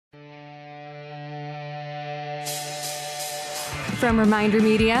From Reminder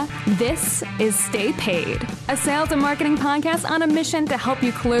Media, this is Stay Paid, a sales and marketing podcast on a mission to help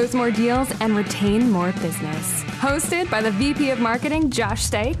you close more deals and retain more business. Hosted by the VP of Marketing, Josh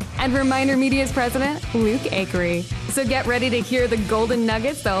Stake, and Reminder Media's president, Luke Akery. So get ready to hear the golden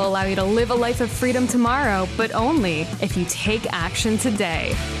nuggets that will allow you to live a life of freedom tomorrow, but only if you take action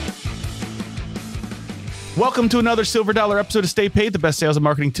today. Welcome to another Silver Dollar episode of Stay Paid, the best sales and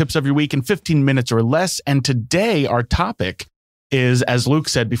marketing tips every week in 15 minutes or less. And today our topic is, as Luke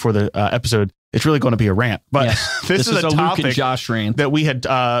said before the episode, it's really going to be a rant. But yes, this is a topic Luke and Josh rant that we had.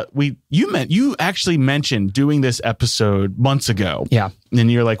 You actually mentioned doing this episode months ago. Yeah,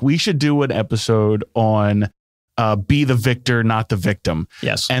 and you're like, we should do an episode on be the victor, not the victim.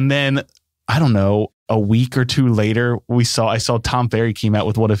 Yes, and then I don't know, a week or two later, I saw Tom Ferry came out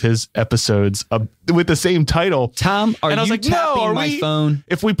with one of his episodes with the same title. Tom, are you tapping my phone?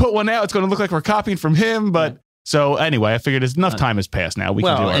 If we put one out, it's going to look like we're copying from him. But so anyway, I figured enough time has passed now. We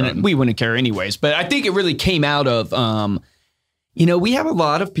can do our own. We wouldn't care anyways. But I think it really came out of, we have a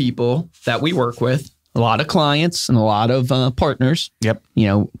lot of people that we work with, a lot of clients and a lot of partners. Yep.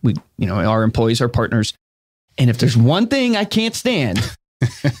 Our employees are partners. And if there's one thing I can't stand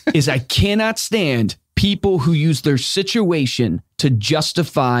is I cannot stand people who use their situation to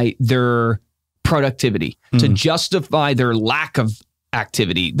justify their productivity, to justify their lack of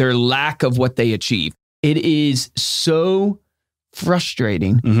activity, their lack of what they achieve. It is so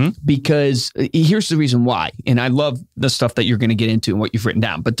frustrating because here's the reason why. And I love the stuff that you're going to get into and what you've written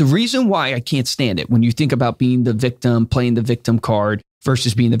down. But the reason why I can't stand it when you think about being the victim, playing the victim card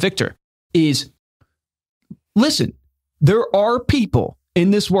versus being the victor is, listen, there are people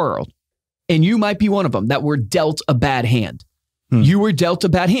in this world, and you might be one of them, that were dealt a bad hand. You were dealt a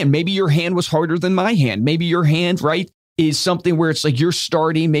bad hand. Maybe your hand was harder than my hand. Maybe your hand, right, is something where it's like you're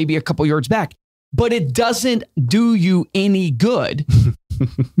starting maybe a couple yards back. But it doesn't do you any good.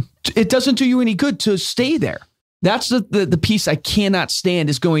 It doesn't do you any good to stay there. That's the piece I cannot stand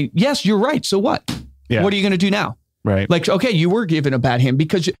is going, yes, you're right. So what? Yeah. What are you going to do now? Right. Like, okay, you were given a bad hand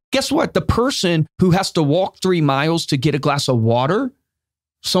because guess what? The person who has to walk 3 miles to get a glass of water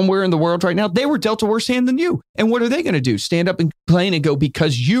somewhere in the world right now, they were dealt a worse hand than you. And what are they going to do? Stand up and complain and go,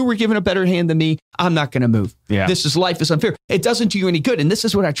 because you were given a better hand than me, I'm not going to move. Yeah. Life is unfair. It doesn't do you any good. And this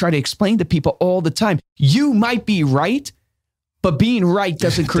is what I try to explain to people all the time. You might be right, but being right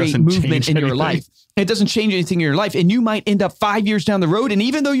doesn't create movement in your life. It doesn't change anything in your life. And you might end up 5 years down the road. And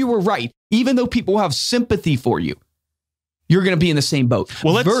even though you were right, even though people have sympathy for you, you're going to be in the same boat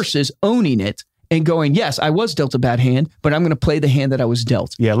versus owning it and going, yes, I was dealt a bad hand, but I'm going to play the hand that I was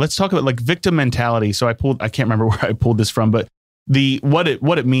dealt. Yeah, let's talk about like victim mentality. So I can't remember where I pulled this from, but what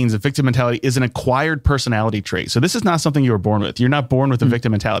it means, a victim mentality is an acquired personality trait. So this is not something you were born with. You're not born with a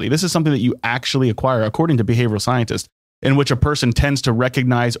victim mentality. This is something that you actually acquire, according to behavioral scientists, in which a person tends to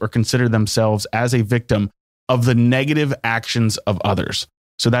recognize or consider themselves as a victim of the negative actions of others.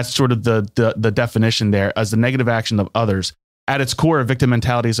 So that's sort of the definition there, as the negative action of others. At its core, a victim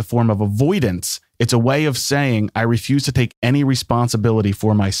mentality is a form of avoidance. It's a way of saying, I refuse to take any responsibility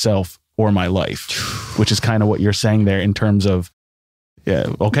for myself or my life, which is kind of what you're saying there in terms of,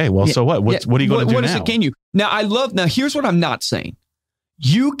 okay, well, so what? What are you going to do now? What does it gain you? Now, here's what I'm not saying.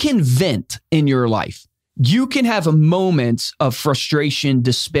 You can vent in your life. You can have moments of frustration,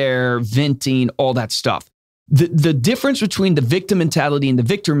 despair, venting, all that stuff. The difference between the victim mentality and the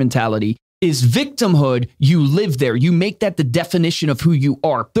victor mentality is victimhood. You live there. You make that the definition of who you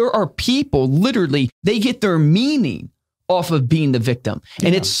are. There are people, literally, they get their meaning off of being the victim.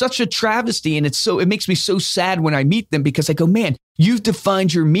 And it's such a travesty. And it makes me so sad when I meet them because I go, man, you've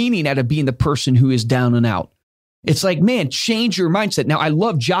defined your meaning out of being the person who is down and out. It's like, man, change your mindset. Now, I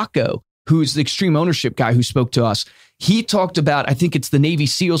love Jocko, who's the extreme ownership guy who spoke to us. He talked about, I think it's the Navy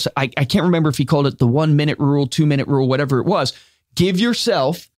SEALs. I can't remember if he called it the 1 minute rule, 2 minute rule, whatever it was. Give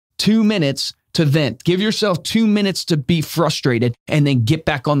yourself 2 minutes to vent. Give yourself 2 minutes to be frustrated and then get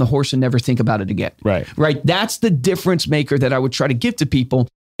back on the horse and never think about it again. Right. That's the difference maker that I would try to give to people.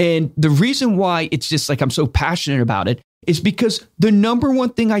 And the reason why it's just like I'm so passionate about it is because the number one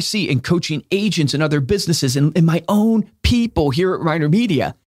thing I see in coaching agents and other businesses and my own people here at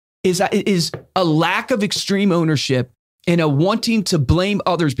ReminderMedia is a lack of extreme ownership and a wanting to blame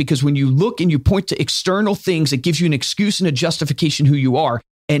others, because when you look and you point to external things, it gives you an excuse and a justification who you are.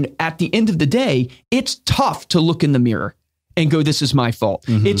 And at the end of the day, it's tough to look in the mirror and go, this is my fault.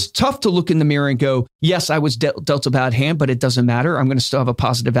 Mm-hmm. It's tough to look in the mirror and go, yes, I was dealt a bad hand, but it doesn't matter. I'm going to still have a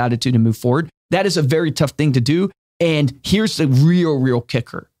positive attitude and move forward. That is a very tough thing to do. And here's the real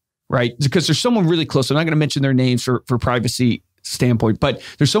kicker, right? Because there's someone really close. I'm not going to mention their names for privacy standpoint, but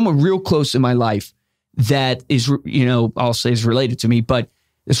there's someone real close in my life that is, I'll say is related to me, but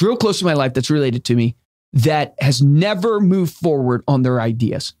it's real close to my life that's related to me that has never moved forward on their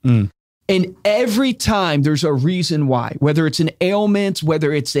ideas. And every time there's a reason why, whether it's an ailment,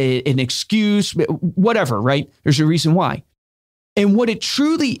 whether it's an excuse, whatever, right? There's a reason why. And what it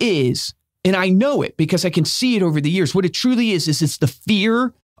truly is, and I know it because I can see it over the years, what it truly is it's the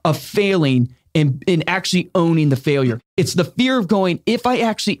fear of failing and actually owning the failure. It's the fear of going, if I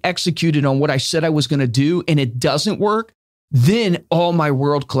actually executed on what I said I was going to do and it doesn't work, then all my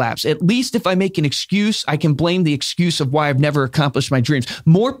world collapse. At least if I make an excuse, I can blame the excuse of why I've never accomplished my dreams.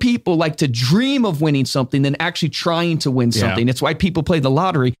 More people like to dream of winning something than actually trying to win something. It's why people play the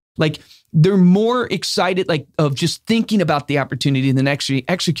lottery. Like they're more excited of just thinking about the opportunity than actually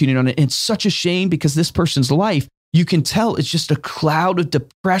executing on it. And it's such a shame because this person's life, you can tell it's just a cloud of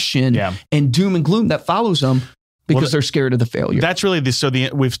depression and doom and gloom that follows them. Because they're scared of the failure. That's really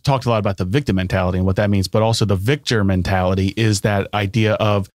we've talked a lot about the victim mentality and what that means, but also the victor mentality is that idea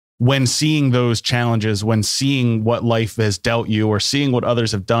of when seeing those challenges, when seeing what life has dealt you or seeing what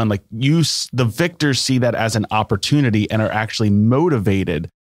others have done, like the victors see that as an opportunity and are actually motivated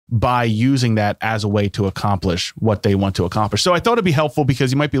by using that as a way to accomplish what they want to accomplish. So I thought it'd be helpful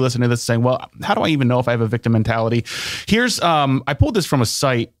because you might be listening to this saying, well, how do I even know if I have a victim mentality? Here's, I pulled this from a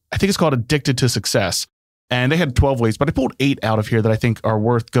site, I think it's called Addicted to Success. And they had 12 ways, but I pulled 8 out of here that I think are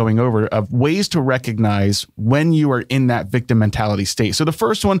worth going over of ways to recognize when you are in that victim mentality state. So the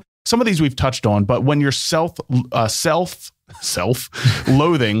first one, some of these we've touched on, but when you're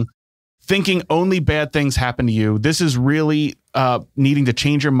self-loathing, thinking only bad things happen to you, this is really needing to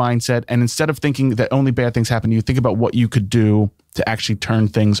change your mindset. And instead of thinking that only bad things happen to you, think about what you could do to actually turn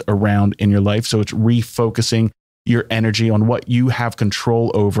things around in your life. So it's refocusing your energy on what you have control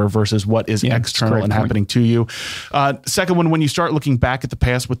over versus what is external and happening to you. Second one, when you start looking back at the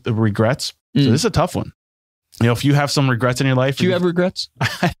past with the regrets. So this is a tough one. If you have some regrets in your life. Do you have regrets?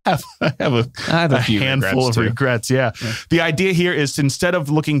 I have a few handful of regrets. Yeah. The idea here is instead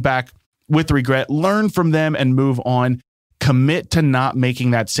of looking back with regret, learn from them and move on. Commit to not making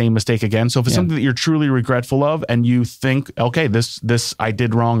that same mistake again. So if it's something that you're truly regretful of and you think, okay, this I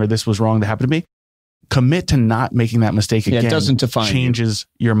did wrong or this was wrong that happened to me, commit to not making that mistake again. It doesn't define changes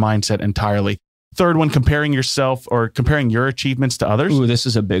your mindset entirely. Third one, comparing yourself or comparing your achievements to others. Ooh, this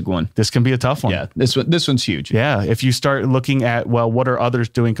is a big one. This can be a tough one. Yeah, this one's huge. Yeah, if you start looking at, well, what are others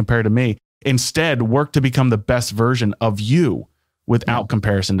doing compared to me? Instead, work to become the best version of you without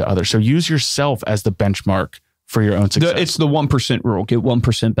comparison to others. So use yourself as the benchmark for your own success. It's the 1% rule. Get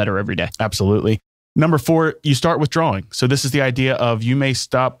 1% better every day. Absolutely. Number 4, you start withdrawing. So this is the idea of you may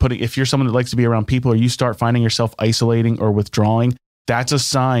stop if you're someone that likes to be around people or you start finding yourself isolating or withdrawing, that's a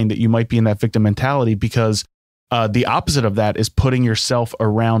sign that you might be in that victim mentality because the opposite of that is putting yourself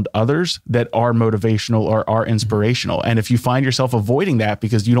around others that are motivational or are inspirational. And if you find yourself avoiding that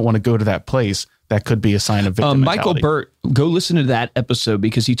because you don't want to go to that place, that could be a sign of victim mentality. Michael Burt, go listen to that episode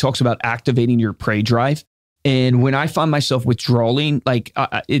because he talks about activating your prey drive. And when I find myself withdrawing,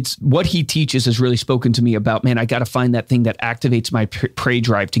 it's what he teaches has really spoken to me about, man, I got to find that thing that activates my prey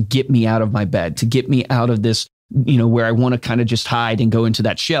drive to get me out of my bed, to get me out of this, where I want to kind of just hide and go into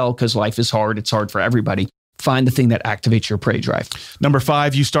that shell because life is hard. It's hard for everybody. Find the thing that activates your prey drive. Number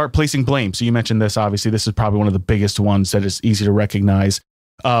 5, you start placing blame. So you mentioned this, obviously, this is probably one of the biggest ones that is easy to recognize.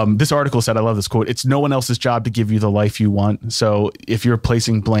 This article said, I love this quote, it's no one else's job to give you the life you want. So if you're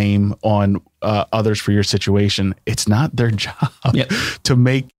placing blame on others for your situation, it's not their job to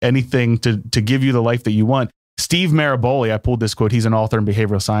make anything to give you the life that you want. Steve Maraboli, I pulled this quote. He's an author and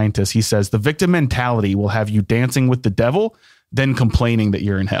behavioral scientist. He says, the victim mentality will have you dancing with the devil, then complaining that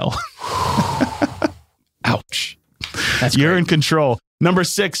you're in hell. Ouch. You're in control. Number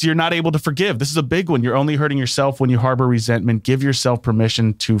 6, you're not able to forgive. This is a big one. You're only hurting yourself when you harbor resentment. Give yourself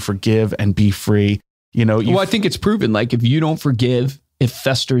permission to forgive and be free. I think it's proven. Like if you don't forgive, it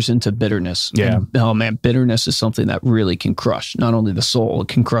festers into bitterness. Yeah. And, oh man, bitterness is something that really can crush not only the soul, it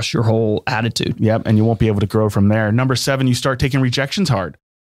can crush your whole attitude. Yep. And you won't be able to grow from there. Number 7, you start taking rejections hard.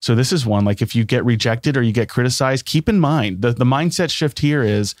 So this is one, like if you get rejected or you get criticized, keep in mind the mindset shift here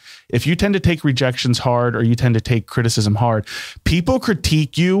is if you tend to take rejections hard or you tend to take criticism hard, people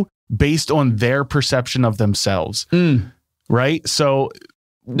critique you based on their perception of themselves. Right. So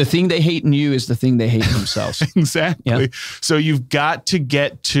the thing they hate in you is the thing they hate in themselves. Exactly. Yeah. So you've got to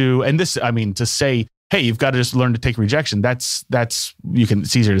get to, and this, to say, hey, you've got to just learn to take rejection. It's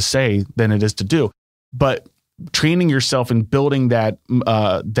easier to say than it is to do, but training yourself and building that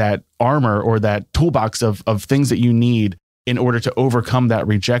armor or that toolbox of things that you need in order to overcome that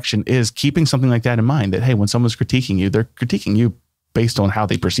rejection is keeping something like that in mind that, hey, when someone's critiquing you, they're critiquing you based on how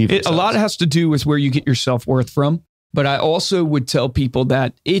they perceive it. A lot has to do with where you get your self-worth from. But I also would tell people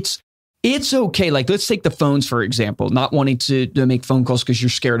that it's okay. Like, let's take the phones, for example, not wanting to make phone calls because you're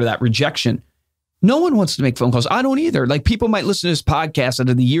scared of that rejection. No one wants to make phone calls. I don't either. Like, people might listen to this podcast, and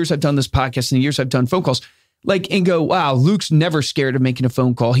in the years I've done this podcast and the years I've done phone calls, like, and go, wow, Luke's never scared of making a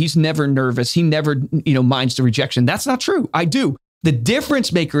phone call. He's never nervous. He never, minds the rejection. That's not true. I do. The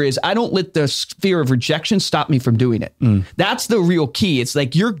difference maker is I don't let the fear of rejection stop me from doing it. That's the real key. It's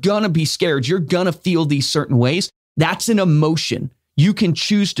like, you're going to be scared. You're going to feel these certain ways. That's an emotion. You can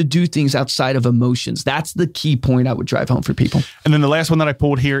choose to do things outside of emotions. That's the key point I would drive home for people. And then the last one that I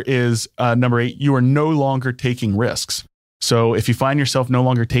pulled here is number 8. You are no longer taking risks. So if you find yourself no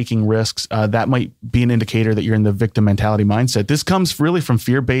longer taking risks, that might be an indicator that you're in the victim mentality mindset. This comes really from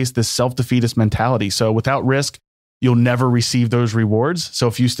fear-based, this self-defeatist mentality. So without risk, you'll never receive those rewards. So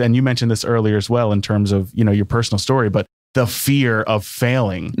if and you mentioned this earlier as well in terms of, your personal story, but the fear of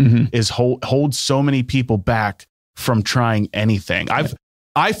failing holds so many people back from trying anything.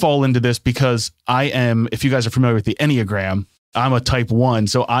 I fall into this because I am, if you guys are familiar with the Enneagram, I'm a type 1.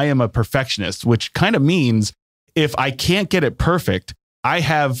 So I am a perfectionist, which kind of means if I can't get it perfect, I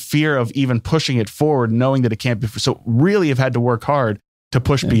have fear of even pushing it forward, knowing that it can't be. So really have had to work hard to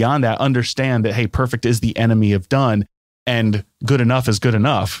push beyond that, understand that, hey, perfect is the enemy of done and good enough is good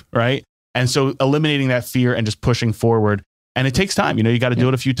enough. Right. And so eliminating that fear and just pushing forward. And it takes time. You got to do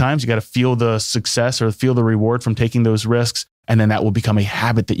it a few times. You got to feel the success or feel the reward from taking those risks. And then that will become a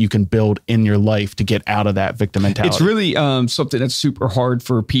habit that you can build in your life to get out of that victim mentality. It's really something that's super hard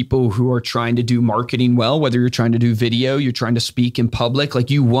for people who are trying to do marketing well, whether you're trying to do video, you're trying to speak in public, like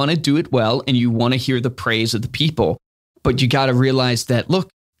you want to do it well and you want to hear the praise of the people. But you got to realize that, look,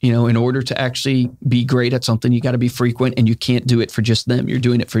 in order to actually be great at something, you got to be frequent and you can't do it for just them. You're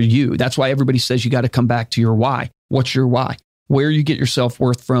doing it for you. That's why everybody says you got to come back to your why. What's your why? Where you get your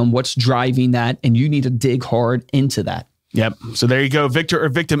self-worth from? What's driving that? And you need to dig hard into that. Yep. So there you go. Victor or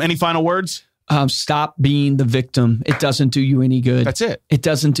victim. Any final words? Stop being the victim. It doesn't do you any good. That's it. It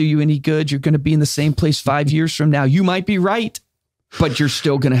doesn't do you any good. You're going to be in the same place 5 years from now. You might be right, but you're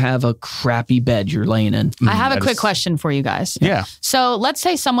still going to have a crappy bed you're laying in. I have a quick question for you guys. Yeah. So let's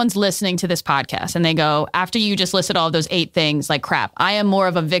say someone's listening to this podcast and they go, after you just listed all of those 8 things, like, crap, I am more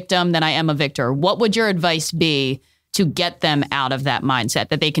of a victim than I am a victor. What would your advice be to get them out of that mindset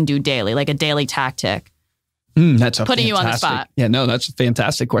that they can do daily, like a daily tactic? That's putting you on the spot. Yeah, no, that's a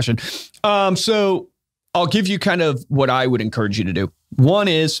fantastic question. So I'll give you kind of what I would encourage you to do. One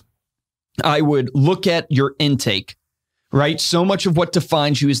is I would look at your intake, right? So much of what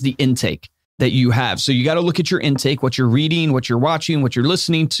defines you is the intake that you have. So you got to look at your intake, what you're reading, what you're watching, what you're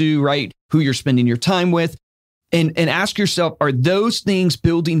listening to, right? Who you're spending your time with, and ask yourself, are those things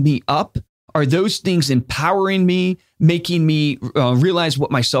building me up? Are those things empowering me, making me realize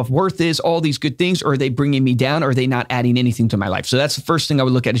what my self-worth is, all these good things, or are they bringing me down? Or are they not adding anything to my life? So that's the first thing I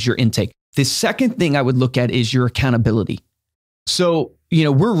would look at is your intake. The second thing I would look at is your accountability. So,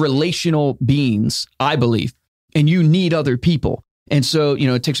 we're relational beings, I believe, and you need other people. And so,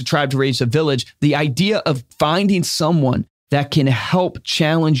 it takes a tribe to raise a village. The idea of finding someone that can help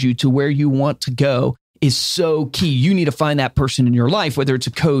challenge you to where you want to go is so key. You need to find that person in your life, whether it's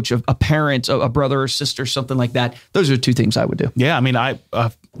a coach, a parent, a brother or sister, something like that. Those are 2 things I would do. Yeah. I mean, I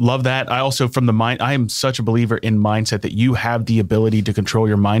love that. I also, I am such a believer in mindset that you have the ability to control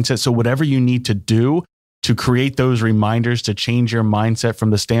your mindset. So whatever you need to do to create those reminders to change your mindset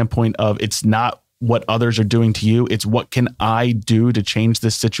from the standpoint of it's not what others are doing to you. It's what can I do to change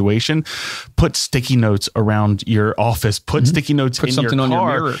this situation? Put sticky notes around your office, put sticky notes in your car, on your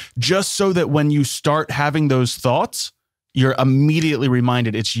mirror, just so that when you start having those thoughts, you're immediately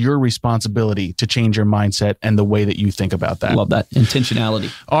reminded it's your responsibility to change your mindset and the way that you think about that. Love that.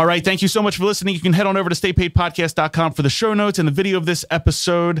 Intentionality. All right. Thank you so much for listening. You can head on over to staypaidpodcast.com for the show notes and the video of this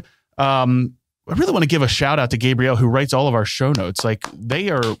episode. I really want to give a shout out to Gabrielle, who writes all of our show notes. Like,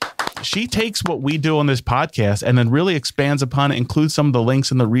 she takes what we do on this podcast and then really expands upon it, includes some of the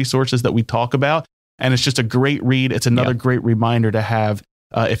links and the resources that we talk about. And it's just a great read. It's another great reminder to have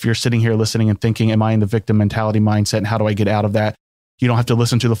if you're sitting here listening and thinking, am I in the victim mentality mindset and how do I get out of that? You don't have to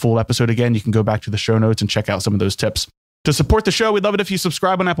listen to the full episode again. You can go back to the show notes and check out some of those tips. To support the show, we'd love it if you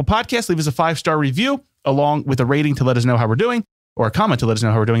subscribe on Apple Podcasts, leave us a 5-star review along with a rating to let us know how we're doing, or a comment to let us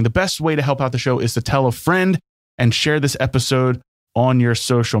know how we're doing. The best way to help out the show is to tell a friend and share this episode on your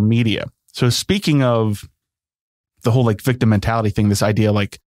social media. So speaking of the whole victim mentality thing, this idea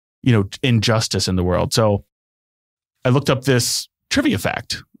injustice in the world. So I looked up this trivia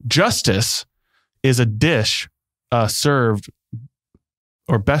fact. Justice is a dish served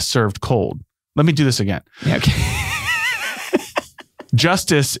or best served cold. Let me do this again. Yeah, okay.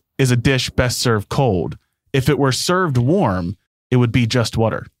 Justice is a dish best served cold. If it were served warm, it would be just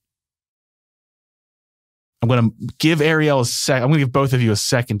water. I'm going to give Ariel a second. I'm going to give both of you a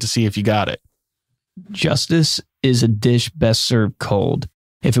second to see if you got it. Justice is a dish best served cold.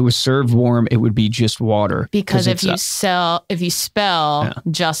 If it was served warm, it would be just water. Because if you spell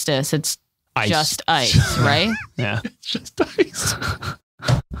justice, it's ice. Just ice, right? Yeah. Just ice.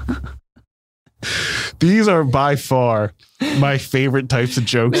 These are by far my favorite types of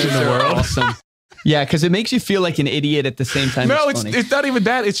jokes in the world. Awesome. Yeah, because it makes you feel like an idiot at the same time. No, it's funny. it's not even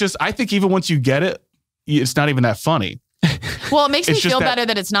that. It's just, I think even once you get it, it's not even that funny. Well, it makes me It's just feel that- better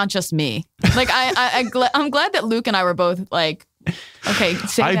that it's not just me. Like I'm glad that Luke and I were both like, okay,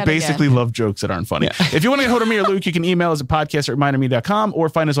 say I that basically again. love jokes that aren't funny. Yeah. If you want to get hold of me or Luke, you can email us at podcast@reminderme.com or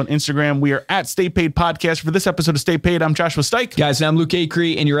find us on Instagram. We are at Stay Paid Podcast. For this episode of Stay Paid, I'm Joshua Stike. Guys, and I'm Luke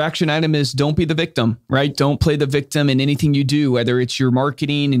Acree, and your action item is don't be the victim, right? Don't play the victim in anything you do, whether it's your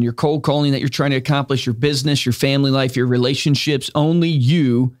marketing and your cold calling that you're trying to accomplish, your business, your family life, your relationships. Only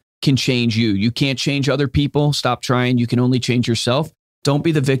you can change you. You can't change other people. Stop trying. You can only change yourself. Don't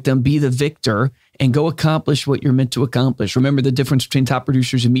be the victim, be the victor, and go accomplish what you're meant to accomplish. Remember the difference between top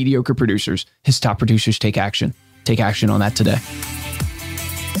producers and mediocre producers. His top producers take action. Take action on that today.